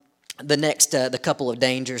The couple of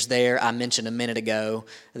dangers there I mentioned a minute ago.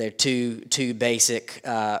 They're two basic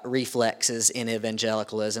reflexes in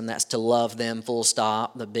evangelicalism. That's to love them, full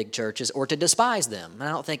stop, the big churches, or to despise them. And I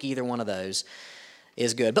don't think either one of those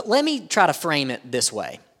is good. But let me try to frame it this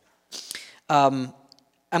way. I'm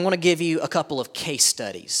going to give you a couple of case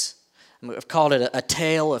studies. I've called it a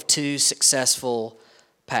tale of two successful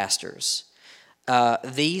pastors.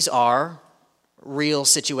 These are real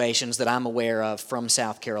situations that I'm aware of from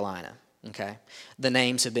South Carolina, okay? The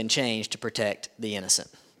names have been changed to protect the innocent.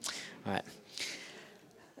 All right.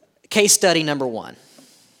 Case study number 1.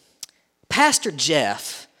 Pastor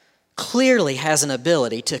Jeff clearly has an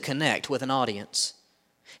ability to connect with an audience.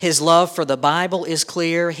 His love for the Bible is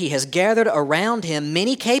clear. He has gathered around him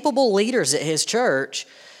many capable leaders at his church,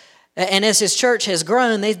 and as his church has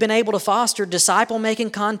grown, they've been able to foster disciple-making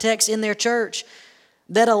contexts in their church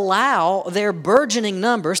that allow their burgeoning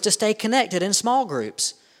numbers to stay connected in small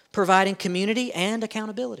groups, providing community and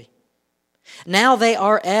accountability. Now they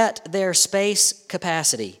are at their space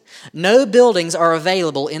capacity. No buildings are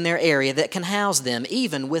available in their area that can house them,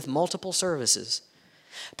 even with multiple services.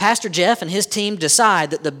 Pastor Jeff and his team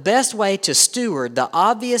decide that the best way to steward the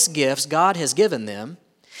obvious gifts God has given them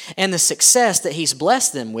and the success that He's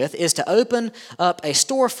blessed them with is to open up a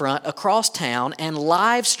storefront across town and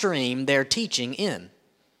live stream their teaching in.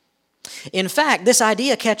 In fact, this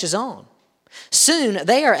idea catches on. Soon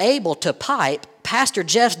they are able to pipe Pastor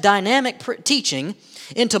Jeff's dynamic teaching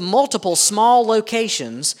into multiple small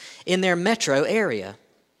locations in their metro area.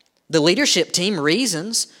 The leadership team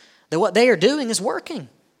reasons that what they are doing is working.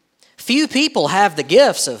 Few people have the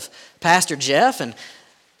gifts of Pastor Jeff, and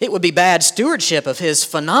it would be bad stewardship of his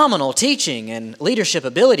phenomenal teaching and leadership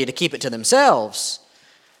ability to keep it to themselves.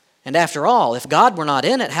 And after all, if God were not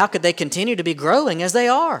in it, how could they continue to be growing as they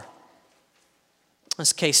are?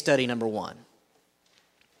 That's case study number 1.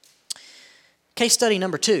 Case study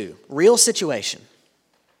number 2, real situation.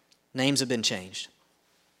 Names have been changed.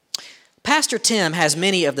 Pastor Tim has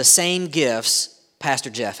many of the same gifts Pastor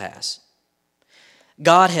Jeff has.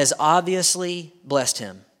 God has obviously blessed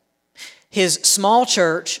him. His small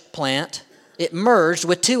church plant, it merged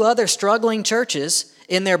with 2 other struggling churches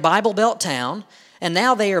in their Bible Belt town, and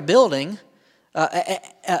now they are building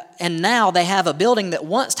and now they have a building that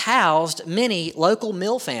once housed many local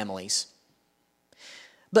mill families.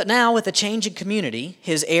 But now with a changing community,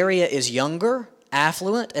 his area is younger,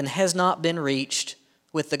 affluent, and has not been reached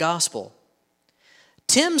with the gospel.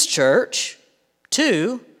 Tim's church,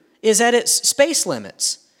 too, is at its space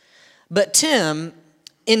limits. But Tim,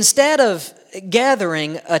 instead of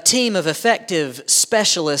gathering a team of effective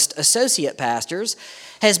specialist associate pastors,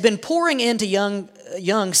 has been pouring into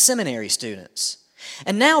young seminary students.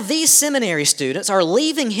 And now these seminary students are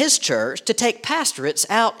leaving his church to take pastorates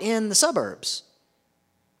out in the suburbs.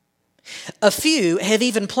 A few have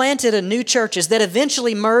even planted in new churches that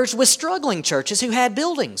eventually merged with struggling churches who had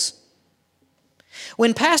buildings.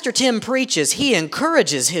 When Pastor Tim preaches, he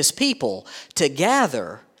encourages his people to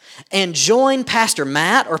gather and join Pastor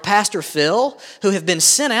Matt or Pastor Phil, who have been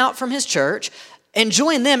sent out from his church, and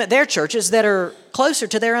join them at their churches that are closer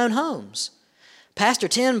to their own homes. Pastor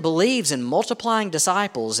Tim believes in multiplying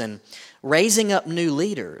disciples and raising up new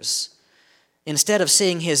leaders instead of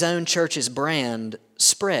seeing his own church's brand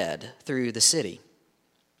spread through the city.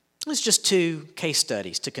 It's just 2 case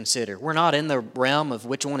studies to consider. We're not in the realm of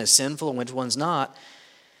which one is sinful and which one's not.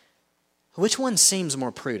 Which one seems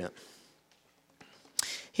more prudent?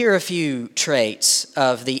 Here are a few traits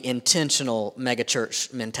of the intentional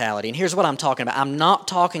megachurch mentality. And here's what I'm talking about. I'm not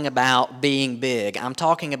talking about being big. I'm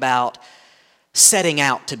talking about setting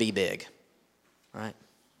out to be big, right?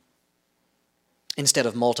 Instead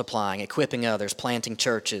of multiplying, equipping others, planting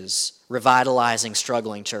churches, revitalizing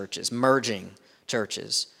struggling churches, merging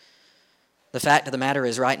churches. The fact of the matter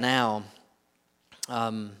is right now,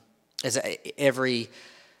 as every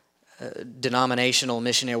denominational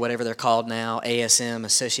missionary, whatever they're called now, ASM,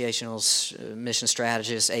 Associational Mission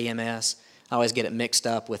Strategists, AMS. I always get it mixed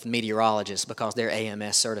up with meteorologists because they're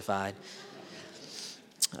AMS certified.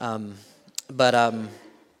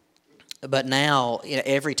 But now,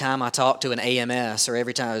 every time I talk to an AMS, or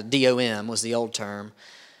every time DOM was the old term,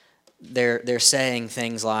 they're saying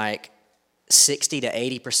things like 60 to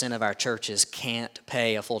 80% of our churches can't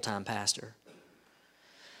pay a full-time pastor.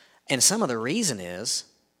 And some of the reason is,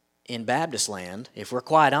 in Baptist land, if we're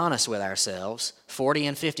quite honest with ourselves, 40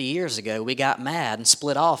 and 50 years ago, we got mad and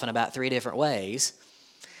split off in about 3 different ways.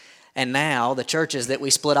 And now the churches that we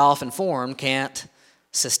split off and formed can't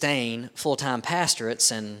sustain full-time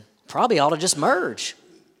pastorates and probably ought to just merge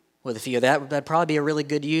with a few. That'd probably be a really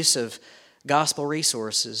good use of gospel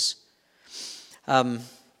resources.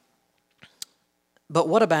 But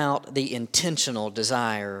what about the intentional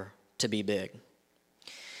desire to be big?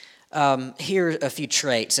 Here are a few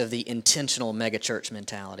traits of the intentional megachurch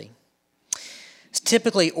mentality. It's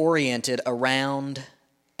typically oriented around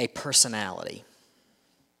a personality.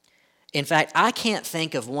 In fact, I can't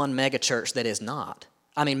think of one megachurch that is not.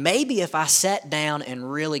 I mean, maybe if I sat down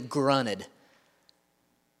and really grunted,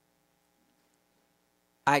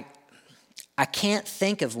 I can't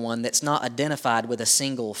think of one that's not identified with a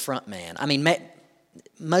single front man. I mean,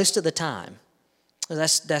 most of the time.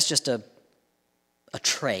 That's just a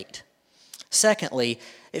trait. Secondly,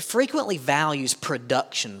 it frequently values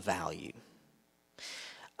production value.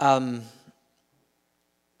 Trying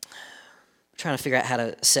to figure out how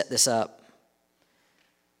to set this up.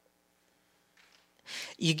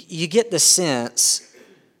 You get the sense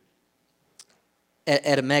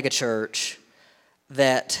at a megachurch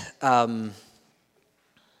that, and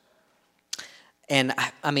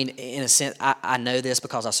I mean, in a sense, I know this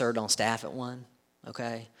because I served on staff at one,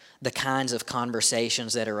 okay? The kinds of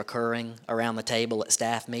conversations that are occurring around the table at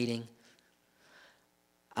staff meeting,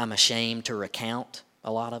 I'm ashamed to recount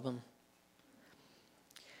a lot of them.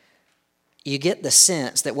 You get the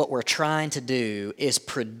sense that what we're trying to do is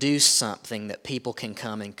produce something that people can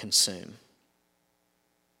come and consume.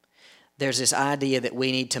 There's this idea that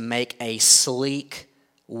we need to make a sleek,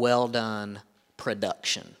 well-done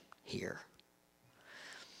production here.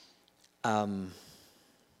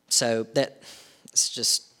 So it's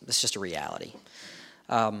just a reality.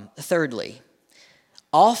 Thirdly,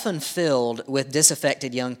 often filled with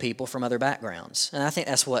disaffected young people from other backgrounds. And I think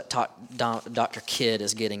that's what Dr. Kidd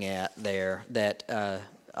is getting at there, that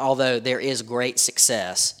although there is great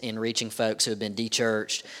success in reaching folks who have been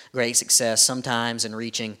dechurched, great success sometimes in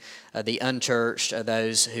reaching the unchurched,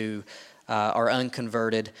 those who are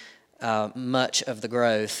unconverted, much of the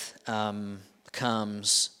growth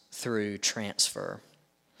comes through transfer.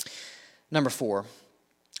 Number 4.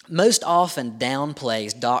 Most often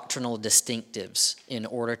downplays doctrinal distinctives in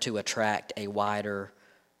order to attract a wider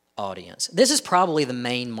audience. This is probably the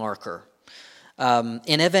main marker. In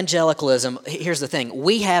evangelicalism, here's the thing.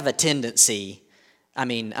 We have a tendency, I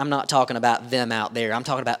mean, I'm not talking about them out there. I'm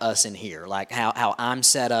talking about us in here, like how I'm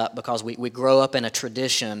set up, because we grow up in a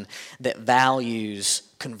tradition that values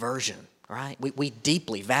conversion. Right? We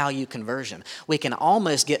deeply value conversion. We can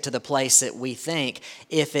almost get to the place that we think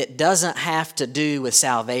if it doesn't have to do with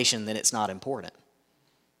salvation, then it's not important.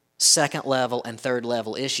 Second level and third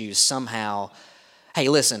level issues somehow, hey,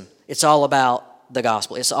 listen, it's all about the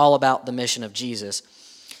gospel. It's all about the mission of Jesus.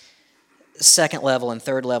 Second level and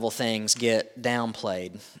third level things get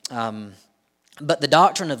downplayed. But the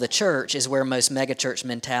doctrine of the church is where most megachurch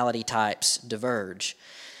mentality types diverge.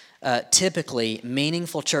 Typically,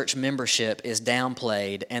 meaningful church membership is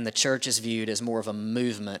downplayed and the church is viewed as more of a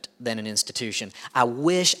movement than an institution. I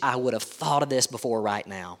wish I would have thought of this before right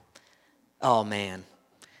now. Oh, man.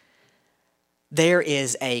 There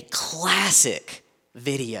is a classic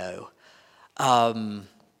video. John,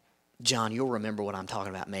 you'll remember what I'm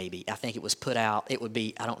talking about maybe. I think it was put out. It would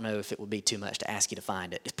be, I don't know if it would be too much to ask you to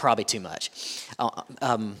find it. It's probably too much.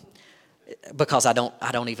 Because I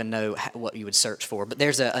don't even know what you would search for. But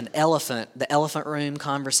there's the elephant room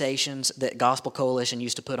conversations that Gospel Coalition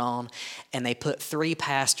used to put on, and they put 3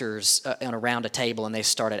 pastors around a table and they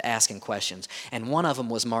started asking questions. And one of them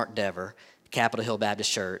was Mark Dever, Capitol Hill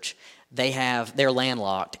Baptist Church. They're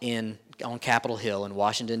landlocked on Capitol Hill in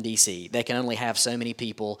Washington, D.C. They can only have so many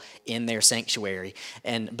people in their sanctuary.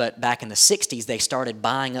 But back in the 60s, they started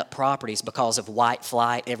buying up properties because of white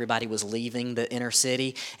flight. Everybody was leaving the inner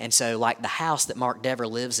city. And so like the house that Mark Dever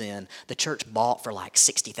lives in, the church bought for like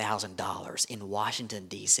 $60,000 in Washington,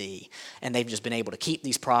 D.C. And they've just been able to keep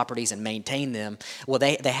these properties and maintain them. Well,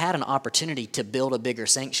 they had an opportunity to build a bigger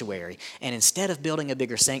sanctuary. And instead of building a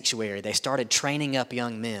bigger sanctuary, they started training up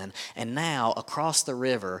young men. And now across the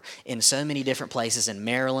river in so many different places in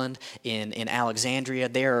Maryland, in Alexandria,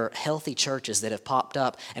 there are healthy churches that have popped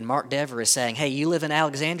up. And Mark Dever is saying, hey, you live in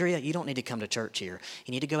Alexandria? You don't need to come to church here.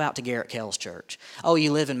 You need to go out to Garrett Kell's church. Oh,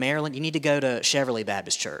 you live in Maryland? You need to go to Cheverly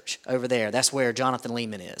Baptist Church over there. That's where Jonathan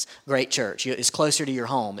Lehman is. Great church. It's closer to your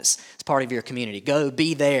home. It's part of your community. Go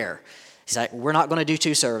be there. He's like, we're not going to do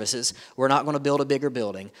 2 services. We're not going to build a bigger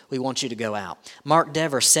building. We want you to go out. Mark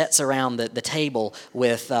Dever sits around the table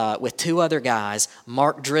with 2 other guys,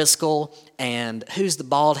 Mark Driscoll and who's the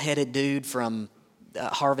bald-headed dude from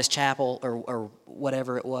Harvest Chapel or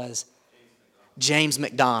whatever it was? James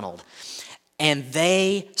McDonald. And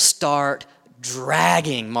they start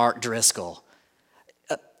dragging Mark Driscoll.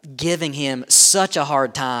 giving him such a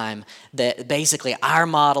hard time that basically our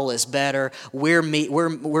model is better. We're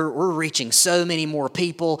reaching so many more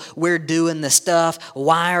people. We're doing the stuff.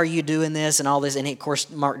 Why are you doing this and all this? And of course,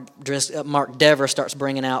 Mark Dever starts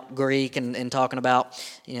bringing out Greek and talking about,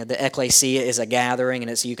 the ecclesia is a gathering, and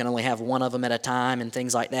it's you can only have one of them at a time and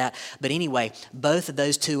things like that. But anyway, both of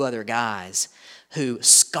those two other guys who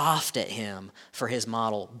scoffed at him for his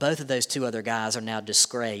model, both of those two other guys are now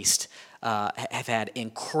disgraced. Have had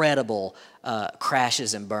incredible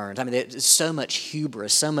crashes and burns. I mean, there's so much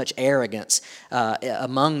hubris, so much arrogance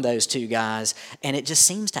among those two guys, and it just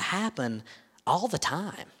seems to happen all the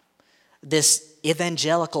time. This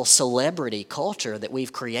evangelical celebrity culture that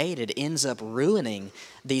we've created ends up ruining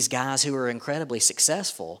these guys who are incredibly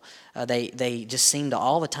successful. They just seem to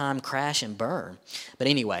all the time crash and burn. But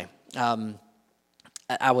anyway,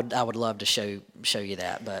 I would love to show you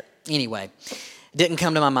that. But anyway. Didn't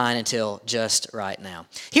come to my mind until just right now.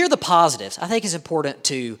 Here are the positives. I think it's important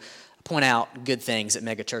to point out good things that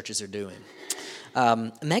megachurches are doing.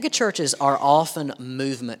 Megachurches are often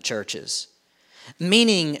movement churches,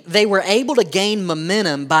 meaning they were able to gain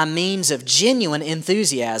momentum by means of genuine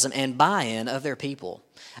enthusiasm and buy-in of their people.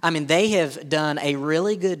 I mean, they have done a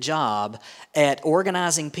really good job at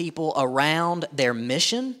organizing people around their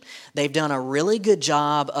mission. They've done a really good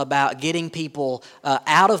job about getting people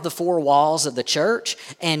out of the four walls of the church.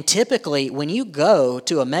 And typically, when you go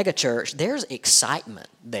to a megachurch, there's excitement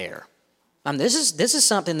there. This is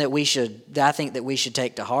something that I think that we should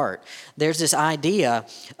take to heart. There's this idea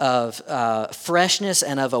of freshness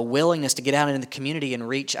and of a willingness to get out into the community and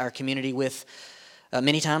reach our community with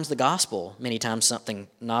many times the gospel, many times something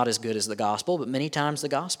not as good as the gospel, but many times the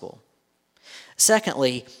gospel.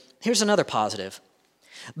 Secondly, here's another positive.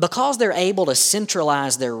 Because they're able to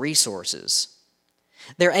centralize their resources,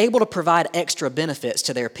 they're able to provide extra benefits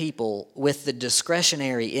to their people with the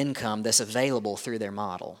discretionary income that's available through their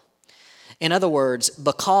model. In other words,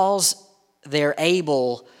 because they're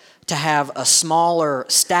able to have a smaller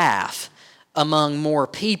staff among more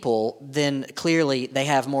people, then clearly they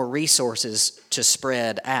have more resources to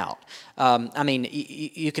spread out.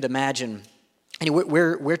 You could imagine,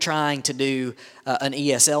 we're trying to do an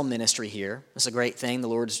ESL ministry here. It's a great thing. The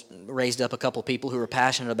Lord's raised up a couple people who are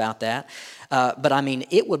passionate about that. But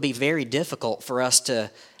it would be very difficult for us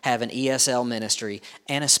to have an ESL ministry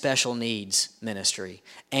and a special needs ministry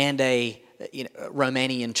and a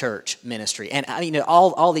Romanian church ministry, and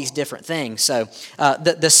all these different things. So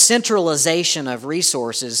the centralization of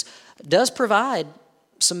resources does provide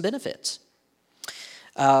some benefits.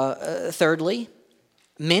 Thirdly,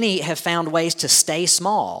 many have found ways to stay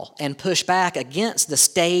small and push back against the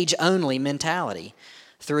stage-only mentality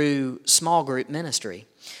through small group ministry.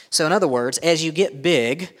 So in other words, as you get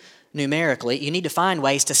big, numerically, you need to find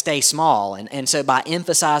ways to stay small. And so by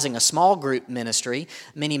emphasizing a small group ministry,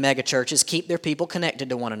 many megachurches keep their people connected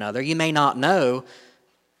to one another. You may not know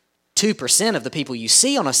 2% of the people you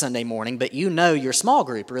see on a Sunday morning, but you know your small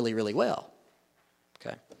group really, really well.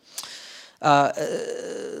 Okay.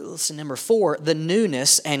 Let's see, number 4, the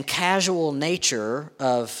newness and casual nature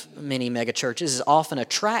of many megachurches is often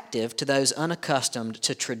attractive to those unaccustomed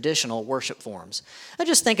to traditional worship forms. Now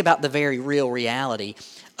just think about the very real reality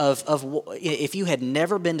of if you had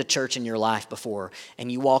never been to church in your life before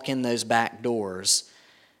and you walk in those back doors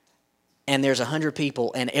and there's 100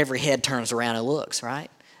 people and every head turns around and looks, right?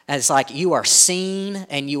 And it's like you are seen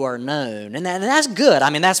and you are known. And that's good.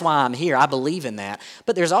 That's why I'm here. I believe in that.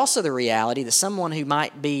 But there's also the reality that someone who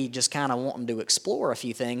might be just kind of wanting to explore a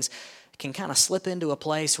few things can kind of slip into a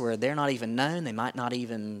place where they're not even known. They might not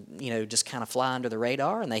even, just kind of fly under the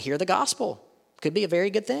radar, and they hear the gospel. Could be a very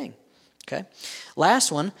good thing. Okay.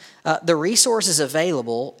 Last one, the resources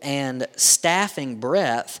available and staffing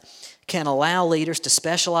breadth can allow leaders to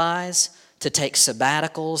specialize, to take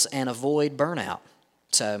sabbaticals, and avoid burnout.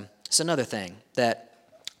 So it's another thing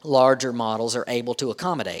that larger models are able to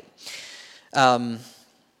accommodate. What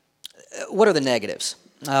are the negatives?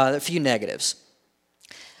 A few negatives.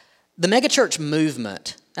 The megachurch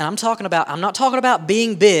movement, and I'm not talking about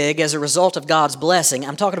being big as a result of God's blessing.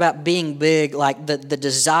 I'm talking about being big, like the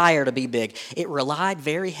desire to be big. It relied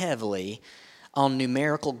very heavily on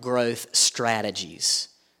numerical growth strategies.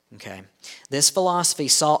 Okay. This philosophy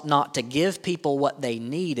sought not to give people what they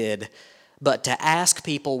needed, but to ask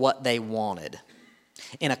people what they wanted.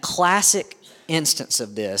 In a classic instance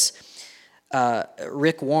of this,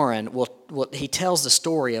 Rick Warren, he tells the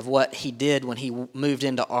story of what he did when he moved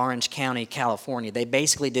into Orange County, California. They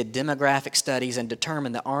basically did demographic studies and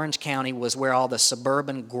determined that Orange County was where all the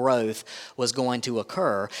suburban growth was going to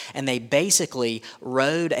occur. And they basically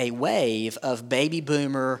rode a wave of baby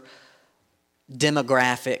boomer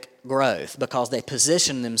demographic growth because they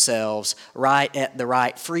positioned themselves right at the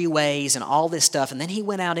right freeways and all this stuff. And then he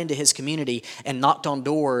went out into his community and knocked on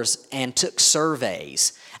doors and took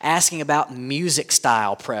surveys, asking about music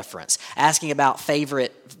style preference, asking about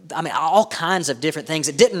favorite, all kinds of different things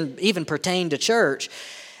that didn't even pertain to church.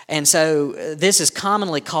 And so this is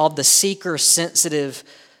commonly called the seeker-sensitive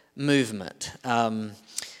movement.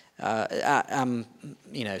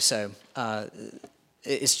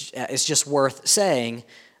 It's just worth saying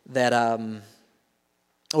that, I'm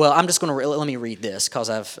just going to, let me read this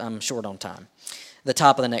because I'm short on time. The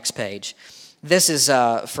top of the next page. This is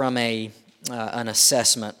from an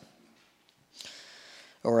assessment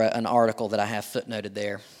or an article that I have footnoted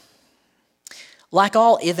there. Like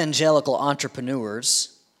all evangelical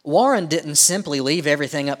entrepreneurs, Warren didn't simply leave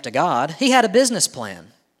everything up to God. He had a business plan.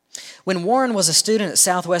 When Warren was a student at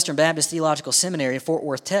Southwestern Baptist Theological Seminary in Fort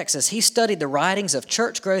Worth, Texas, he studied the writings of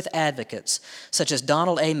church growth advocates such as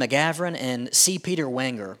Donald A. McGavran and C. Peter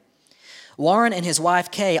Wenger. Warren and his wife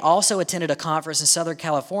Kay also attended a conference in Southern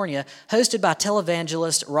California hosted by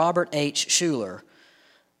televangelist Robert H. Schuller.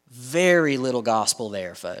 Very little gospel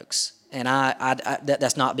there, folks. And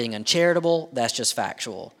that's not being uncharitable, that's just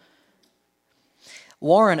factual.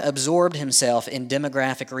 Warren absorbed himself in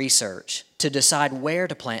demographic research to decide where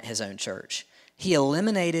to plant his own church. He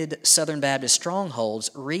eliminated Southern Baptist strongholds,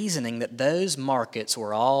 reasoning that those markets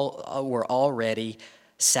were already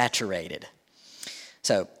saturated.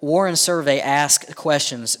 So, Warren's survey asked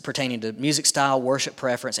questions pertaining to music style, worship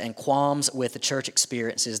preference, and qualms with the church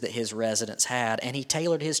experiences that his residents had, and he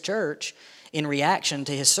tailored his church in reaction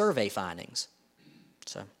to his survey findings.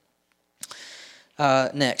 So,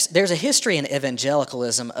 next, there's a history in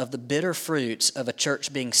evangelicalism of the bitter fruits of a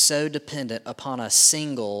church being so dependent upon a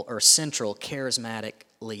single or central charismatic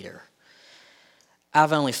leader.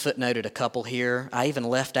 I've only footnoted a couple here. I even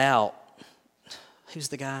left out, who's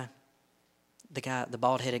the guy? The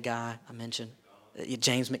bald-headed guy I mentioned,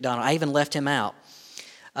 James McDonald. I even left him out.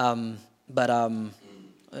 Number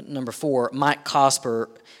 4, Mike Cosper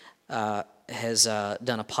has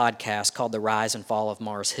done a podcast called The Rise and Fall of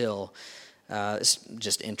Mars Hill. It's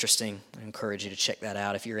just interesting. I encourage you to check that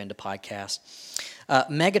out if you're into podcasts.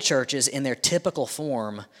 Megachurches in their typical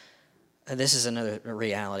form, this is another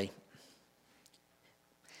reality.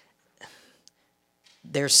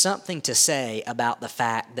 There's something to say about the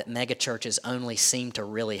fact that megachurches only seem to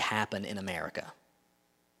really happen in America.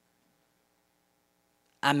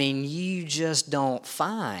 You just don't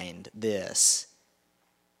find this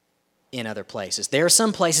in other places. There are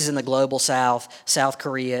some places in the global South. South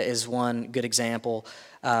Korea is one good example,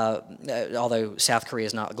 although South Korea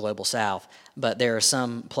is not the global South. But there are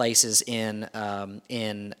some places in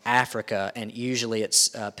Africa, and usually it's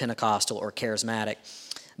Pentecostal or charismatic.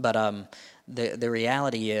 But the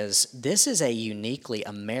reality is this is a uniquely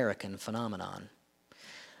American phenomenon.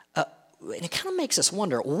 And it kind of makes us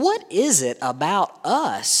wonder, what is it about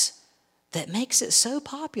us that makes it so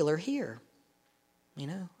popular here?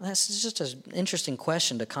 That's just an interesting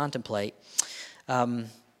question to contemplate.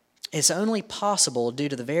 It's only possible due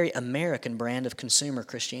to the very American brand of consumer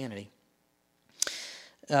Christianity.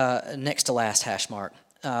 Next to last hash mark.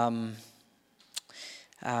 I've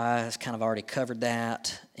kind of already covered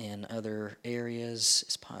that in other areas.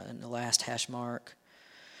 It's in the last hash mark.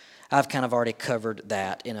 I've kind of already covered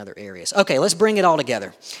that in other areas. Okay, let's bring it all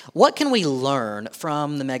together. What can we learn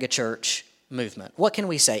from the megachurch movement? What can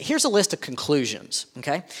we say? Here's a list of conclusions,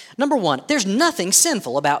 okay? Number 1, there's nothing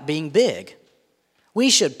sinful about being big. We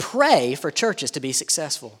should pray for churches to be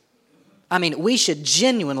successful. We should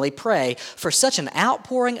genuinely pray for such an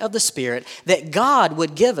outpouring of the Spirit that God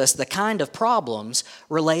would give us the kind of problems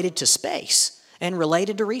related to space and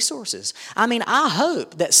related to resources. I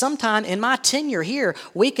hope that sometime in my tenure here,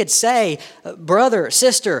 we could say, brother,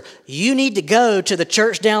 sister, you need to go to the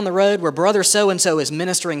church down the road where brother so-and-so is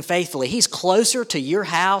ministering faithfully. He's closer to your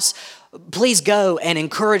house. Please go and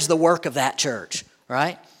encourage the work of that church,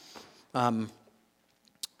 right?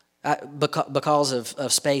 Because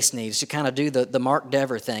of space needs, you kind of do the Mark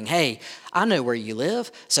Dever thing. Hey, I know where you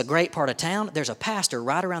live. It's a great part of town. There's a pastor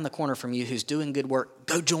right around the corner from you who's doing good work.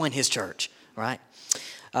 Go join his church, right?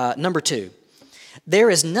 Number 2,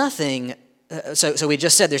 there is nothing, so we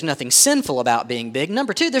just said there's nothing sinful about being big.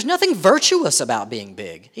 Number 2, there's nothing virtuous about being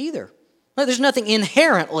big either. There's nothing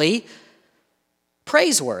inherently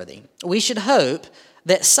praiseworthy. We should hope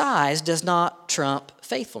that size does not trump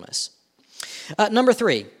faithfulness. Number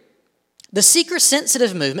 3, the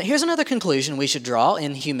seeker-sensitive movement, here's another conclusion we should draw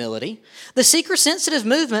in humility. The seeker-sensitive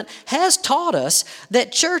movement has taught us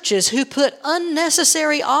that churches who put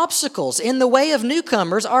unnecessary obstacles in the way of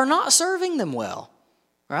newcomers are not serving them well,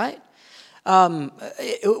 right?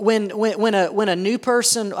 When a new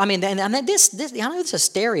person, I mean, and this I know it's a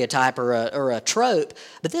stereotype or a trope,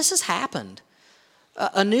 but this has happened.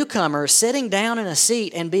 A newcomer sitting down in a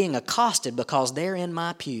seat and being accosted because they're in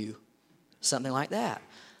my pew, something like that.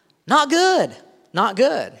 Not good,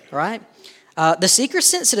 right? The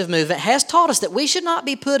seeker-sensitive movement has taught us that we should not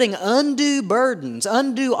be putting undue burdens,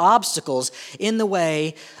 undue obstacles in the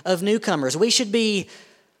way of newcomers. We should be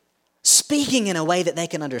speaking in a way that they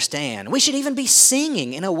can understand. We should even be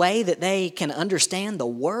singing in a way that they can understand the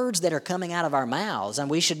words that are coming out of our mouths. And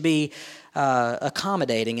we should be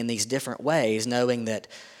accommodating in these different ways, knowing that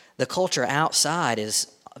the culture outside is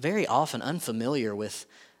very often unfamiliar with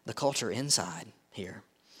the culture inside here.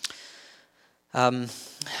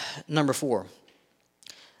 Number 4,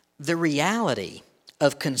 the reality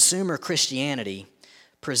of consumer Christianity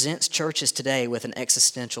presents churches today with an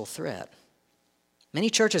existential threat. Many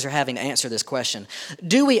churches are having to answer this question.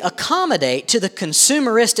 Do we accommodate to the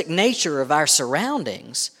consumeristic nature of our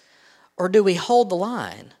surroundings, or do we hold the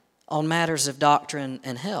line on matters of doctrine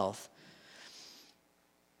and health?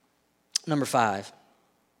 Number 5.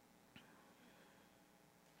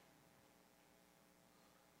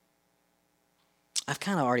 I've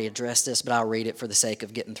kind of already addressed this, but I'll read it for the sake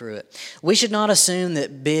of getting through it. We should not assume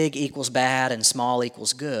that big equals bad and small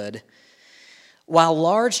equals good. While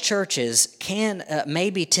large churches may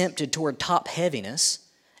be tempted toward top-heaviness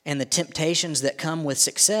and the temptations that come with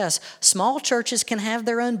success, small churches can have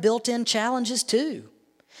their own built-in challenges too.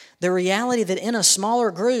 The reality that in a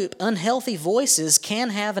smaller group, unhealthy voices can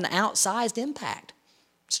have an outsized impact.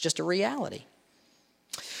 It's just a reality.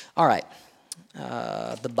 All right,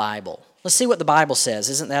 the Bible. Let's see what the Bible says.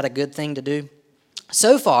 Isn't that a good thing to do?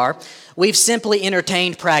 So far, we've simply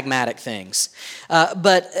entertained pragmatic things.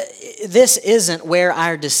 But this isn't where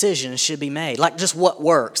our decisions should be made. Like just what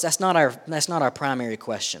works. That's not our primary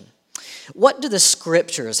question. What do the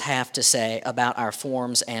Scriptures have to say about our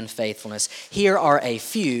forms and faithfulness? Here are a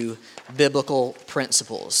few biblical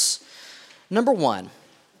principles. Number 1,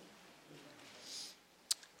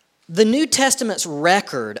 the New Testament's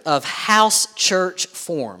record of house church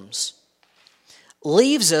forms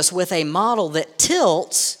leaves us with a model that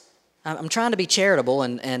tilts, I'm trying to be charitable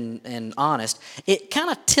and honest, it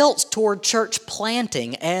kind of tilts toward church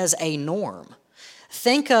planting as a norm.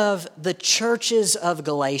 Think of the churches of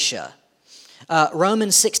Galatia.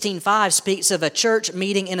 Romans 16:5 speaks of a church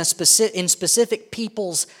meeting in specific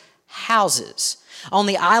people's houses. On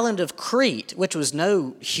the island of Crete, which was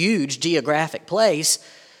no huge geographic place,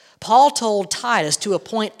 Paul told Titus to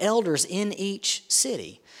appoint elders in each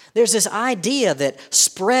city. There's this idea that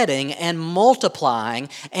spreading and multiplying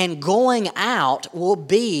and going out will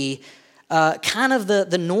be kind of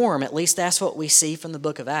the norm. At least that's what we see from the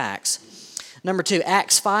book of Acts. Number 2,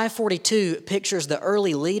 Acts 5:42 pictures the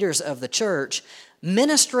early leaders of the church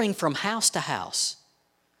ministering from house to house.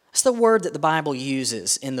 That's the word that the Bible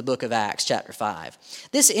uses in the book of Acts, chapter 5.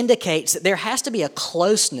 This indicates that there has to be a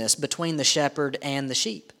closeness between the shepherd and the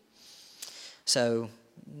sheep. So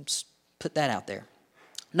let's put that out there.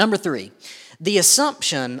 Number 3, the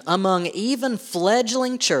assumption among even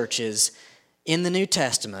fledgling churches in the New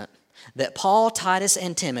Testament that Paul, Titus,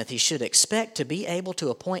 and Timothy should expect to be able to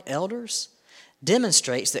appoint elders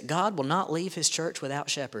demonstrates that God will not leave his church without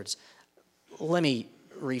shepherds.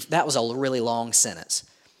 That was a really long sentence.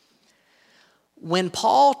 When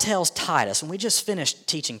Paul tells Titus, and we just finished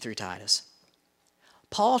teaching through Titus,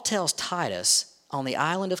 Paul tells Titus on the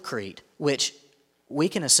island of Crete, which we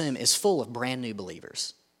can assume is full of brand new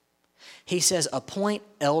believers. He says, appoint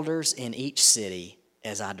elders in each city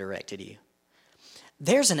as I directed you.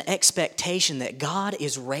 There's an expectation that God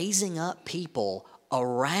is raising up people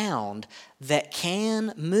around that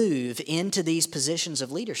can move into these positions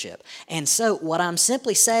of leadership. And so what I'm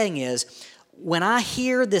simply saying is, when I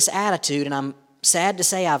hear this attitude, and I'm sad to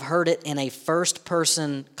say I've heard it in a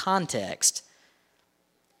first-person context,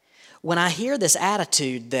 when I hear this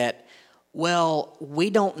attitude that, well, we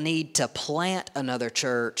don't need to plant another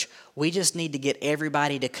church, we just need to get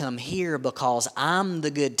everybody to come here because I'm the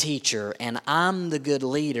good teacher and I'm the good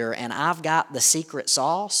leader and I've got the secret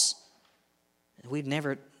sauce.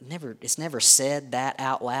 It's never said that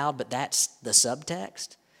out loud, but that's the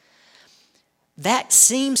subtext. That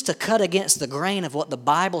seems to cut against the grain of what the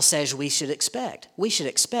Bible says we should expect. We should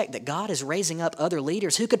expect that God is raising up other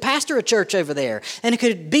leaders who could pastor a church over there, and who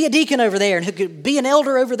could be a deacon over there, and who could be an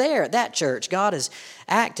elder over there at that church. God is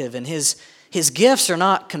active, and his gifts are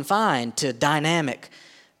not confined to dynamic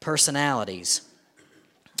personalities.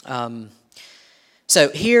 So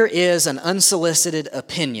here is an unsolicited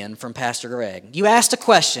opinion from Pastor Greg. You asked a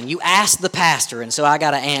question. You asked the pastor, and so I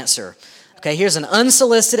got to answer. Okay, here's an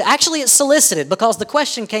unsolicited, actually it's solicited because the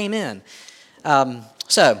question came in.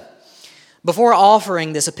 So, before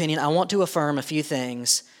offering this opinion, I want to affirm a few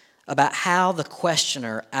things about how the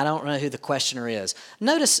questioner, I don't know who the questioner is.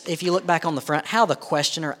 Notice, if you look back on the front, how the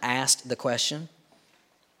questioner asked the question.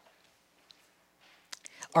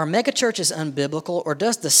 Are megachurches unbiblical, or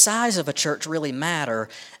does the size of a church really matter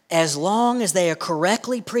as long as they are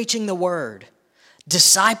correctly preaching the word,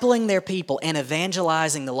 discipling their people, and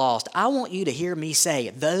evangelizing the lost? I want you to hear me say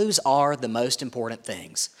those are the most important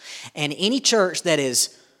things. And any church that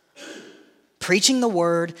is preaching the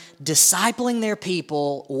word, discipling their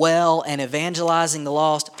people well, and evangelizing the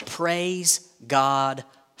lost, praise God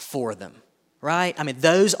for them, right? I mean,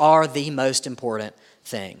 those are the most important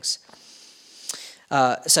things.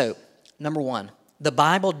 So, number one, the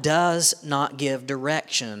Bible does not give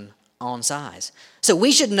direction on size. So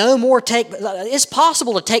we should no more it's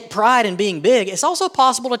possible to take pride in being big. It's also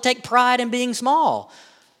possible to take pride in being small.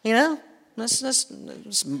 You know,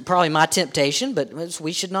 that's probably my temptation, but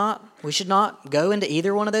we should not go into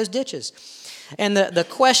either one of those ditches. And the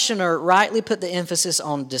questioner rightly put the emphasis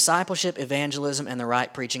on discipleship, evangelism, and the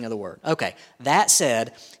right preaching of the word. Okay, that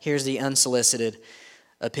said, here's the unsolicited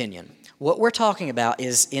opinion. What we're talking about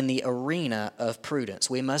is in the arena of prudence.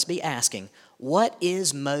 We must be asking, what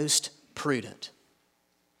is most prudent?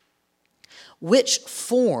 Which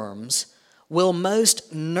forms will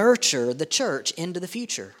most nurture the church into the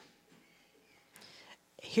future?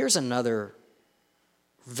 Here's another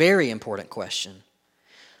very important question.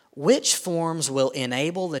 Which forms will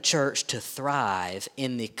enable the church to thrive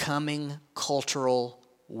in the coming cultural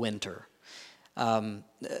winter?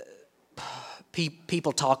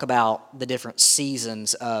 People talk about the different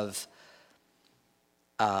seasons of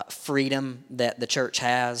freedom that the church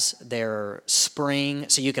has. Their spring,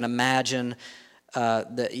 so you can imagine.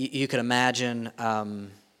 Oh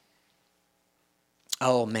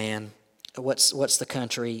man, what's the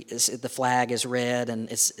country? The flag is red and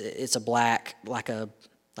it's a black like a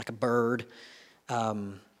bird. Oh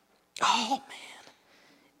man,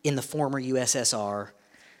 in the former USSR.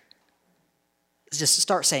 Just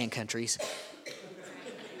start saying countries.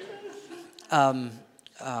 I'm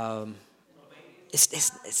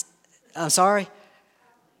sorry.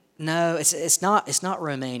 No, it's not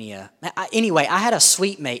Romania. Anyway, I had a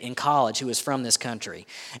suite mate in college who was from this country,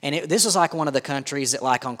 and this was like one of the countries that,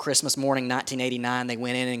 like on Christmas morning, 1989, they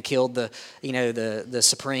went in and killed the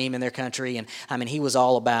supreme in their country, and I mean he was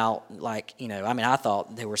all about I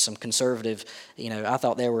thought there were some conservative,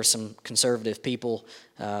 people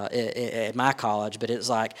at my college, but it's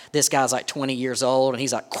like this guy's like 20 years old and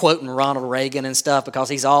he's like quoting Ronald Reagan and stuff because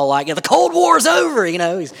he's all like, the Cold War's over,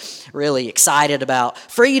 he's really excited about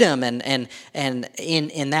freedom, and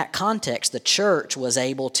in that context the church was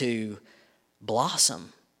able to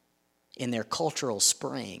blossom in their cultural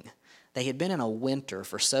spring. They had been in a winter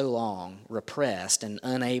for so long, repressed and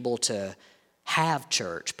unable to have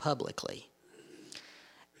church publicly,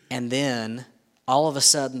 and then all of a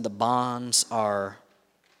sudden the bonds are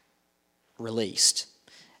released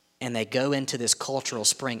and they go into this cultural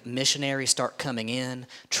spring. Missionaries start coming in,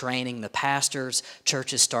 training the pastors.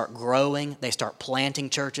 Churches start growing. They start planting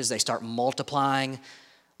churches. They start multiplying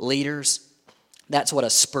leaders. That's what a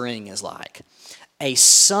spring is like. A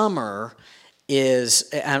summer is,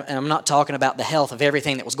 and I'm not talking about the health of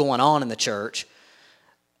everything that was going on in the church.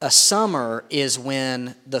 A summer is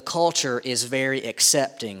when the culture is very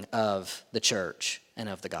accepting of the church and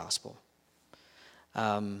of the gospel.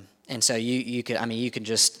 And so you can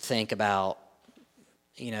just think about,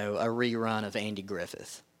 a rerun of Andy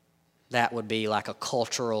Griffith. That would be like a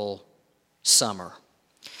cultural summer.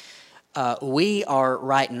 We are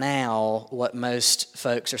right now, what most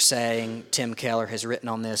folks are saying, Tim Keller has written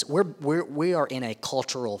on this, we are in a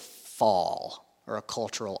cultural fall or a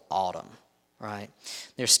cultural autumn, right?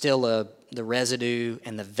 There's still the residue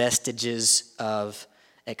and the vestiges of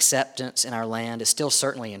acceptance in our land is still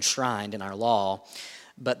certainly enshrined in our law,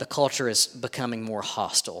 but the culture is becoming more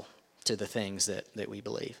hostile to the things that we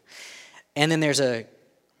believe. And then there's a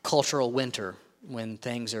cultural winter when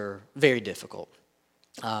things are very difficult.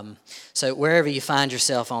 So wherever you find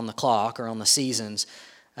yourself on the clock or on the seasons,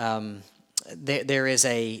 there is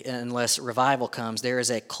unless revival comes, there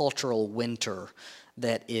is a cultural winter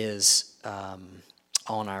that is on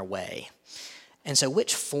our way. And so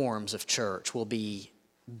which forms of church will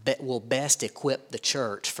best equip the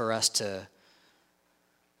church for us to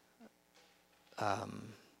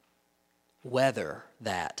weather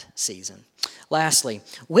that season? Lastly,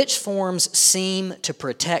 which forms seem to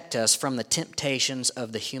protect us from the temptations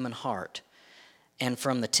of the human heart and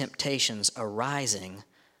from the temptations arising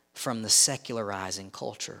from the secularizing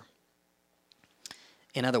culture?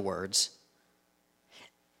 In other words,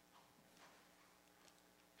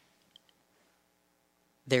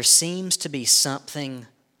 there seems to be something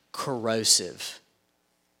corrosive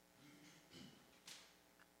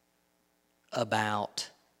about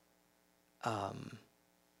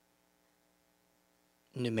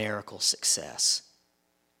numerical success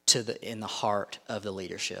in the heart of the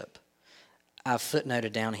leadership. I've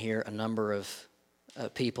footnoted down here a number of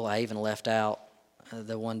people. I even left out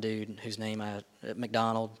the one dude whose name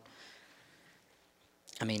McDonald.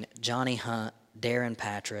 I mean, Johnny Hunt, Darren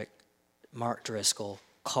Patrick, Mark Driscoll,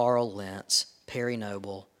 Carl Lentz, Perry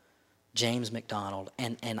Noble, James McDonald,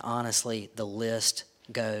 and honestly, the list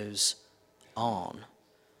goes on.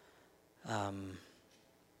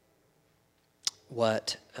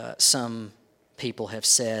 What some people have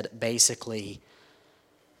said, basically,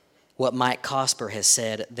 what Mike Cosper has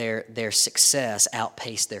said, their success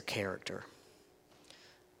outpaced their character.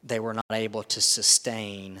 They were not able to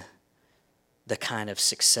sustain the kind of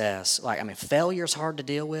success. Failure's hard to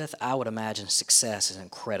deal with. I would imagine success is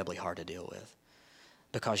incredibly hard to deal with,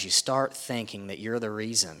 because you start thinking that you're the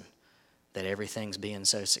reason that everything's being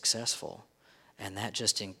so successful, and that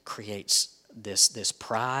just creates this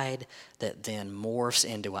pride that then morphs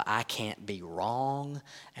into a I can't be wrong,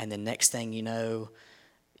 and the next thing you know,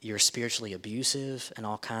 you're spiritually abusive and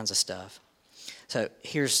all kinds of stuff. So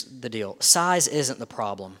here's the deal. Size isn't the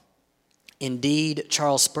problem. Indeed,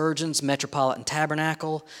 Charles Spurgeon's Metropolitan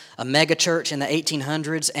Tabernacle, a megachurch in the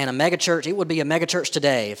 1800s, and a megachurch, it would be a megachurch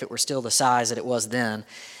today if it were still the size that it was then,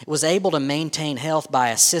 it was able to maintain health by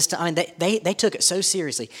a system. I mean, they took it so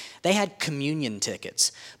seriously. They had communion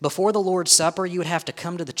tickets. Before the Lord's Supper, you would have to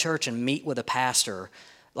come to the church and meet with a pastor,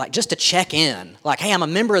 just to check in. Hey, I'm a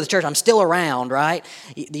member of the church. I'm still around, right?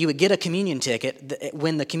 You would get a communion ticket.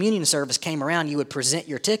 When the communion service came around, you would present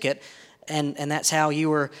your ticket, and that's how you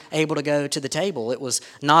were able to go to the table. It was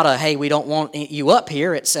not hey, we don't want you up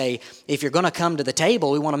here. It's if you're going to come to the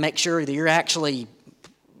table, we want to make sure that you're actually,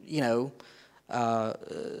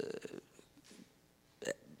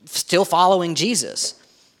 still following Jesus.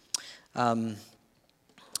 An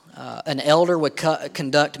elder would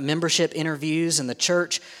conduct membership interviews, and the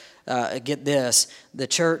church, get this, the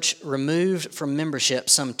church removed from membership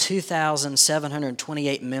some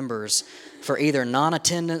 2,728 members for either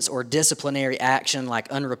non-attendance or disciplinary action like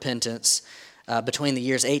unrepentance between the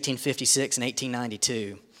years 1856 and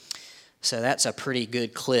 1892. So that's a pretty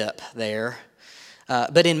good clip there.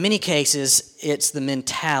 But in many cases, it's the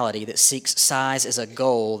mentality that seeks size as a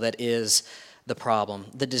goal that is the problem.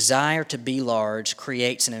 The desire to be large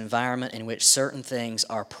creates an environment in which certain things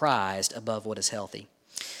are prized above what is healthy.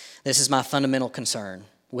 This is my fundamental concern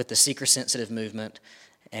with the seeker-sensitive movement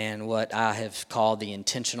and what I have called the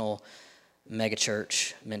intentional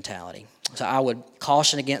megachurch mentality. So I would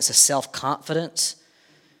caution against a self-confidence,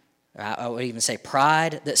 I would even say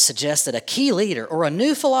pride, that suggests that a key leader or a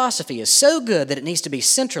new philosophy is so good that it needs to be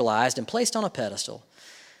centralized and placed on a pedestal.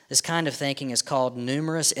 This kind of thinking has caused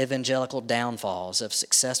numerous evangelical downfalls of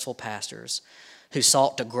successful pastors who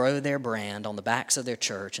sought to grow their brand on the backs of their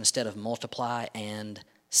church instead of multiply and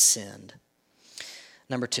send.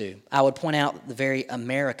 Number two, I would point out the very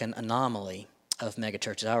American anomaly of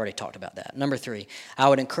megachurches. I already talked about that. Number three, I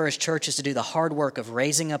would encourage churches to do the hard work of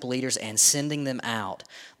raising up leaders and sending them out.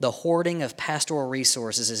 The hoarding of pastoral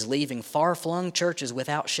resources is leaving far-flung churches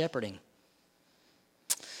without shepherding.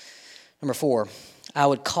 Number four, I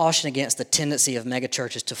would caution against the tendency of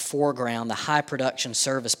megachurches to foreground the high production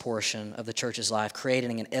service portion of the church's life,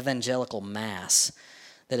 creating an evangelical mass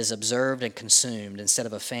that is observed and consumed instead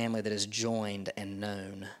of a family that is joined and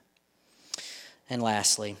known. And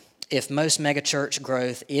lastly, if most megachurch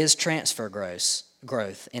growth is transfer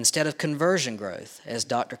growth instead of conversion growth, as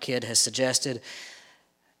Dr. Kidd has suggested,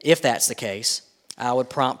 if that's the case, I would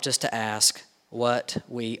prompt us to ask what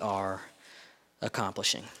we are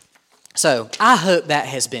accomplishing. So I hope that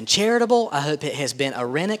has been charitable. I hope it has been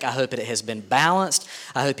arenic. I hope it has been balanced.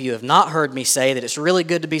 I hope you have not heard me say that it's really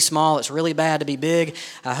good to be small, it's really bad to be big.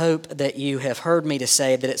 I hope that you have heard me to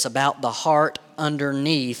say that it's about the heart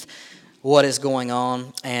underneath what is going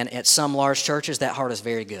on. And at some large churches, that heart is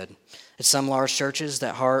very good. At some large churches,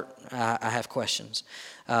 that heart, I have questions.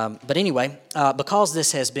 But anyway, because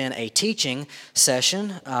this has been a teaching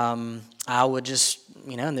session, I would just,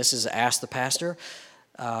 and this is Ask the Pastor,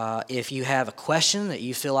 if you have a question that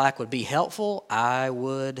you feel like would be helpful, I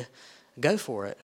would go for it.